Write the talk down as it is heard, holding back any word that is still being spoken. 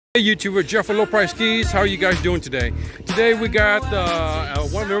Hey YouTuber, Jeff for Low Price Keys. How are you guys doing today? Today we got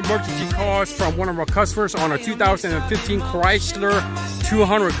one of the emergency calls from one of our customers on a 2015 Chrysler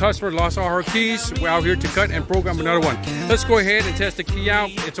 200 customer. Lost all her keys. We're out here to cut and program another one. Let's go ahead and test the key out.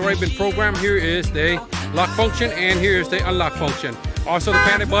 It's already been programmed. Here is the lock function and here is the unlock function. Also the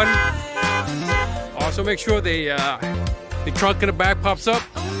panic button. Also make sure the trunk in the back pops up.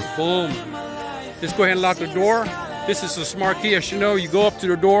 Boom. Just go ahead and lock the door. This is a smart key. As you know, you go up to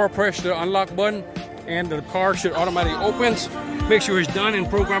the door, press the unlock button, and the car should automatically opens. Make sure it's done and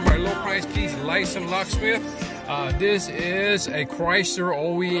programmed by Low Price Keys, licensed Locksmith. This is a Chrysler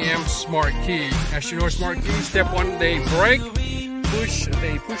OEM smart key. As you know, smart key, step one, they brake, push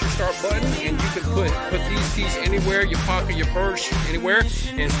the start button, and you can put these keys anywhere, your pocket, your purse, anywhere.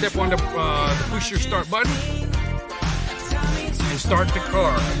 And step one, the push your start button, and start the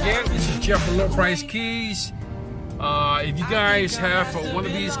car. Again, this is Jeff for Low Price Keys. If you guys have one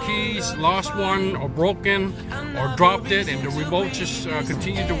of these keys, lost one or broken or dropped it and the remote just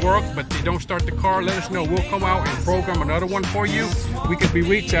continue to work but they don't start the car, let us know. We'll come out and program another one for you. We can be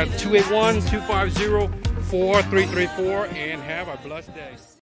reached at 281-250-4334 and have a blessed day.